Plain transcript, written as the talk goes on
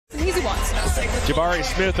Jabari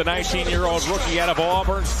Smith, the 19-year-old rookie out of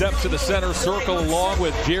Auburn, steps to the center circle along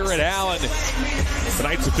with Jared Allen.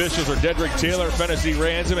 Tonight's officials are Dedrick Taylor, Fennessy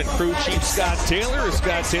Ransom, and crew chief Scott Taylor.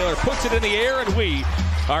 Scott Taylor puts it in the air, and we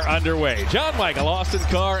are underway. John Michael, Austin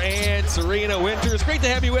Carr, and Serena Winters. Great to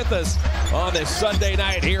have you with us on this Sunday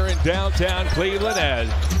night here in downtown Cleveland, as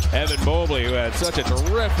Evan Mobley, who had such a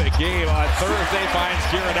terrific game on Thursday,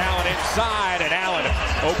 finds Jared Allen inside, and Allen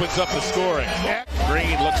opens up the scoring.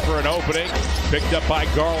 Green looks for an opening, picked up by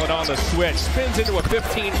Garland on the switch, spins into a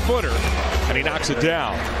 15-footer, and he knocks it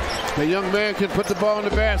down. The young man can put the ball in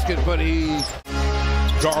the basket, but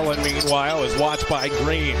Garland, meanwhile, is watched by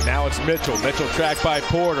Green. Now it's Mitchell. Mitchell tracked by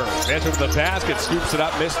Porter. Mitchell to the basket, scoops it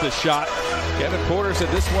up, missed the shot. Kevin Porter said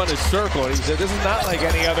this one is circled. He said this is not like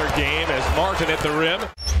any other game, as Martin at the rim.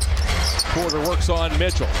 Porter works on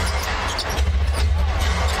Mitchell.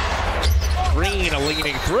 Green, a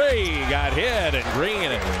leaning three, got hit, and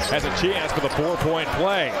Green has a chance for the 4-point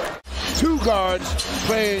play. Two guards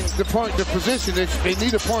playing the position. They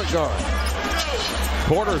need a point guard.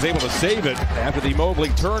 Porter is able to save it after the Mobley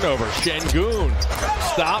turnover. Şengün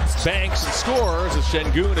stops, banks, and scores as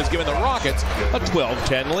Şengün has given the Rockets a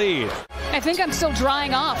 12-10 lead. I think I'm still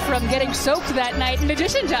drying off from getting soaked that night, in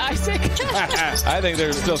addition to Isaac. I think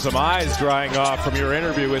there's still some eyes drying off from your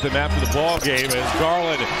interview with him after the ball game, as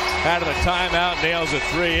Garland out of the timeout nails a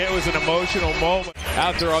three. It was an emotional moment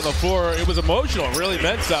out there on the floor. It was emotional. It really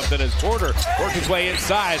meant something as Porter worked his way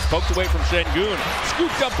inside, poked away from Şengün,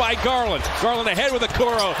 scooped up by Garland. Garland ahead with a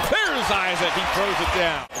Okoro. There's Isaac. He throws it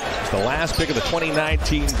down. It's the last pick of the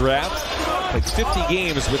 2019 draft. Played 50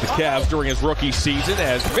 games with the Cavs during his rookie season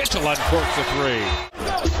as Mitchell uncorks a three.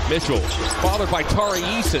 Mitchell, followed by Tari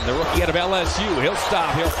Eason, the rookie out of LSU. He'll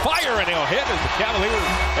stop, he'll fire, and he'll hit as the Cavaliers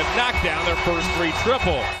have knocked down their first three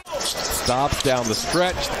triple. Stops down the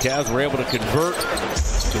stretch. The Cavs were able to convert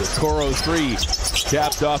to a Okoro three.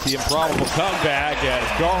 Capped off the improbable comeback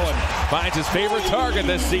as Garland finds his favorite target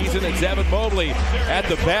this season. It's Evan Mobley at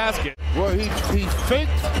the basket. Well, he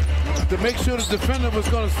faked to make sure the defender was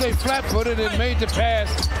going to stay flat-footed and made the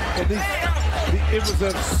pass. And it was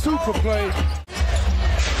a super play.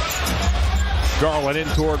 Garland in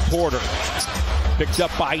toward Porter. Picked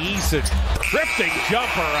up by Eason. Drifting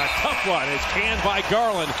jumper, a tough one. It's canned by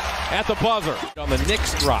Garland at the buzzer. On the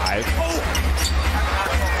Knicks drive.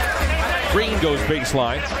 Green goes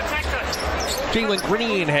baseline. Jalen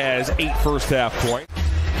Green has 8 first-half points.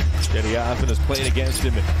 Cedi Osman has played against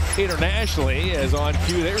him internationally, as on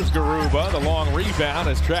cue there's Garuba. The long rebound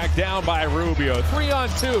is tracked down by Rubio.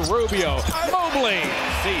 3-on-2, Rubio, Mobley.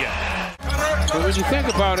 See ya. But when you think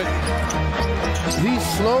about it, he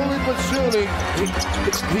slowly but surely,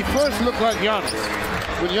 he first looked like Giannis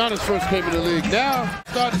when Giannis first came in the league. Now,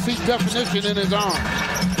 starting to see definition in his arm.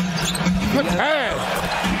 Good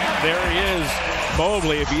pass. There he is,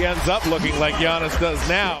 Mobley, if he ends up looking like Giannis does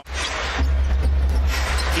now.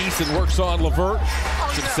 Eason works on LeVert.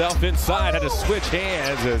 Himself inside, had to switch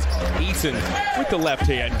hands as Eason with the left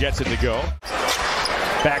hand gets it to go.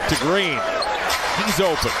 Back to Green. He's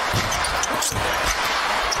open.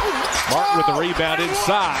 Martin with the rebound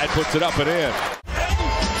inside, puts it up and in.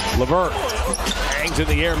 LeVert hangs in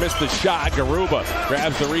the air, missed the shot. Garuba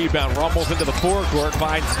grabs the rebound, rumbles into the forecourt,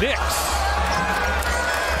 finds Nix.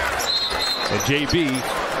 And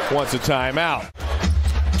JB wants a timeout.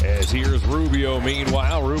 As here's Rubio,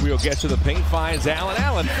 meanwhile. Rubio gets to the paint, finds Allen.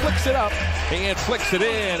 Allen flicks it up and flicks it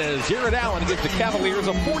in as Jared Allen gives the Cavaliers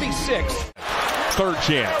a 46. Third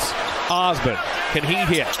chance. Osman, can he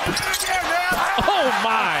hit? Oh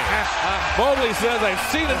my! Mobley says, I've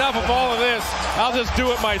seen enough of all of this. I'll just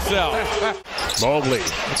do it myself. Mobley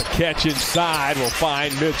with a catch inside will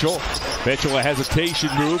find Mitchell. Mitchell, a hesitation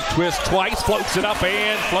move, twists twice, floats it up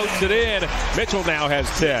and floats it in. Mitchell now has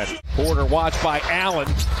 10. Porter watched by Allen.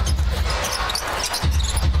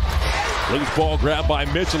 Loose ball grabbed by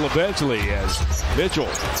Mitchell eventually as Mitchell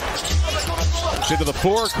gets into the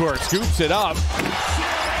forecourt, scoops it up.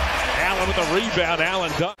 Allen with a rebound,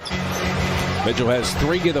 Allen done. Mitchell has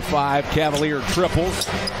 3 of the 5 Cavalier triples.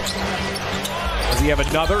 Does he have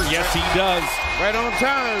another? Yes, he does. Right on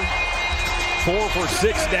time. 4 for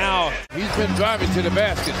 6 now. He's been driving to the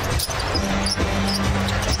basket.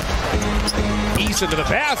 Eason to the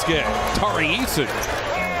basket. Tari Eason.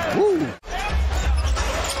 Woo.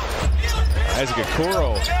 Isaac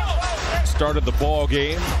Okoro started the ball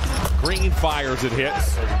game. Green fires, it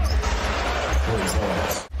hits.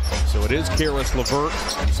 So it is Karis LeVert.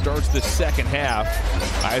 He starts the second half.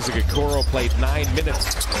 Isaac Okoro played 9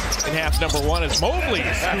 minutes in half number 1 as Mobley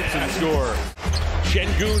scoops and scores.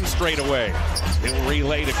 Şengün straight away. He'll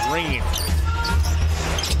relay to Green.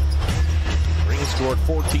 Green scored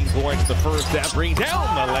 14 points the first half. Green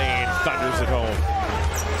down the lane, thunders it home.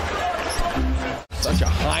 Such a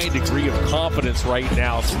high degree of confidence right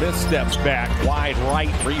now. Smith steps back, wide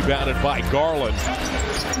right, rebounded by Garland.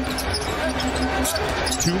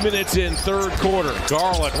 2 minutes in third quarter.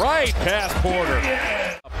 Garland right past Porter.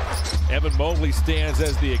 Evan Mobley stands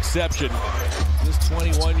as the exception. This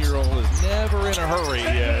 21-year-old is never in a hurry.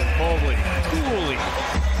 Mobley coolly.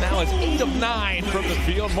 Now it's 8 of 9 from the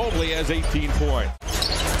field. Mobley has 18 points.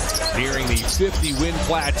 Nearing the 50-win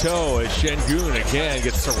plateau as Şengün again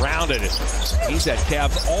gets surrounded. He's had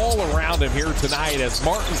Cavs all around him here tonight as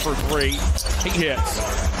Martin for three. He hits.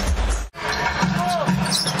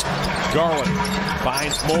 Garland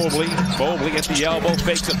finds Mobley. Mobley at the elbow,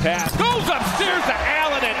 fakes a pass. Goes upstairs to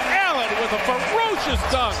Allen, and Allen with a ferocious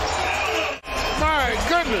dunk. My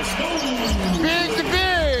goodness. Big to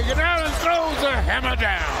big, and Allen throws a hammer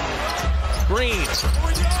down. Green.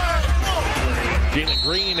 Jalen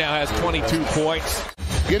Green now has 22 points.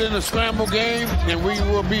 Get in the scramble game, and we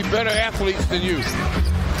will be better athletes than you.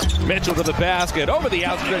 Mitchell to the basket, over the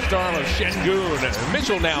outstretched arm of Şengün.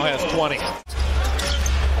 Mitchell now has 20.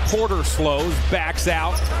 Porter slows, backs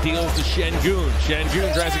out, deals to Şengün.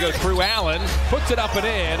 Şengün tries to go through Allen, puts it up and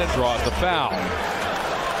in, and draws the foul.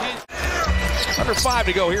 Under 5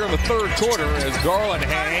 to go here in the third quarter as Garland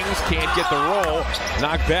hangs, can't get the roll.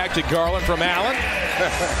 Knocked back to Garland from Allen.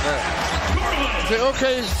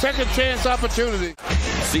 Okay, second chance opportunity.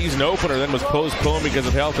 Season opener then was postponed because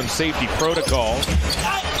of health and safety protocols.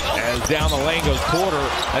 As down the lane goes Porter,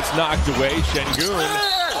 that's knocked away. Şengün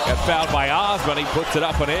got fouled by Osman. He puts it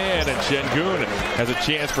up and in, and Şengün has a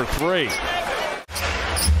chance for three.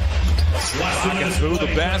 Rockets move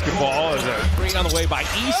the basketball as a three on the way by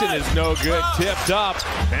Eason is no good. Tipped up.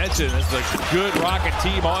 Mentioned this is a good Rocket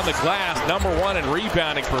team on the glass. Number 1 in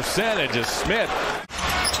rebounding percentage as Smith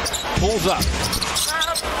pulls up.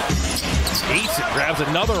 Eason grabs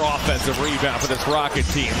another offensive rebound for this Rocket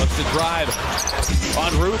team. Looks to drive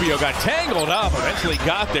on Rubio. Got tangled up. Eventually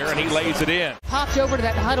got there, and he lays it in. Popped over to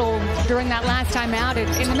that huddle during that last time out,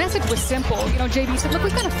 and the message was simple. You know, JB said, look,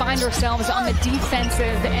 we've got to find ourselves on the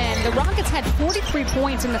defensive end. The Rockets had 43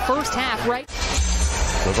 points in the first half, right?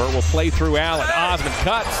 LeVert will play through Allen. Osman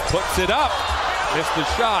cuts, puts it up. Missed the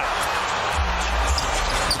shot.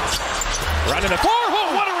 Running the floor.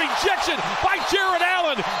 Oh, what a rejection by Jared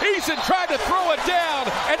Allen. Eason tried to throw it down,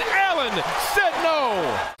 and Allen said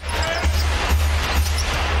no.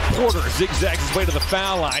 Porter zigzags his way to the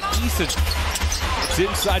foul line. Eason, it's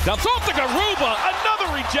inside, dumps off to Garuba.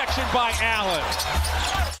 Another rejection by Allen.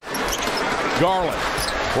 Garland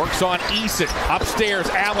works on Eason. Upstairs,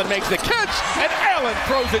 Allen makes the catch, and Allen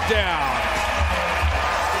throws it down.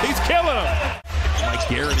 He's killing him. Mike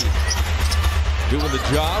Garrity doing the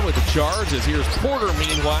job with the charge as here's Porter.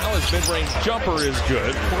 Meanwhile, his mid-range jumper is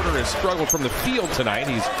good. Porter has struggled from the field tonight.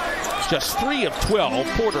 He's just 3 of 12.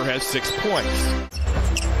 Porter has 6 points.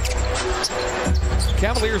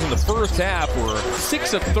 Cavaliers in the first half were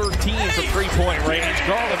 6 of 13 from three-point range.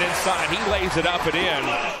 Garland inside. He lays it up and in.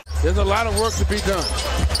 There's a lot of work to be done.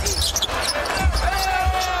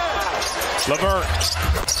 LeVert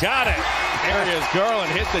got it. There he is.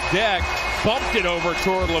 Garland hit the deck. Bumped it over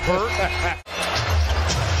toward LeVert.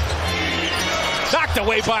 Knocked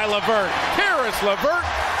away by LeVert. Harris LeVert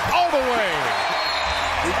all the way.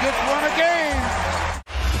 He gets one a game.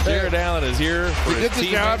 Jared Allen is here for his get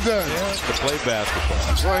the job done. To play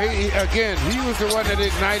basketball. Well, he was the one that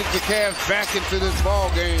ignited the Cavs back into this ball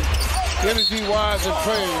game, energy-wise and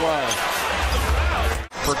playing-wise.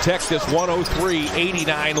 Protects this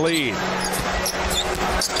 103-89 lead.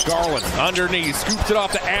 Garland underneath, scoops it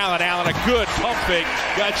off to Allen. Allen a good pump fake.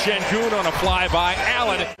 Got Şengün on a flyby.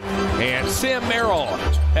 Allen and Sam Merrill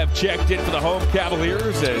have checked in for the home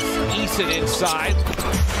Cavaliers as Eason inside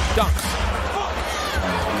dunks.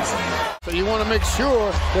 So you want to make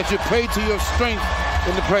sure that you play to your strength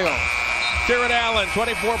in the playoffs. Jared Allen,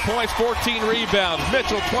 24 points, 14 rebounds.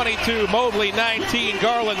 Mitchell, 22. Mobley, 19.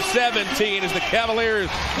 Garland, 17 as the Cavaliers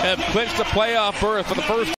have clinched a playoff berth for the first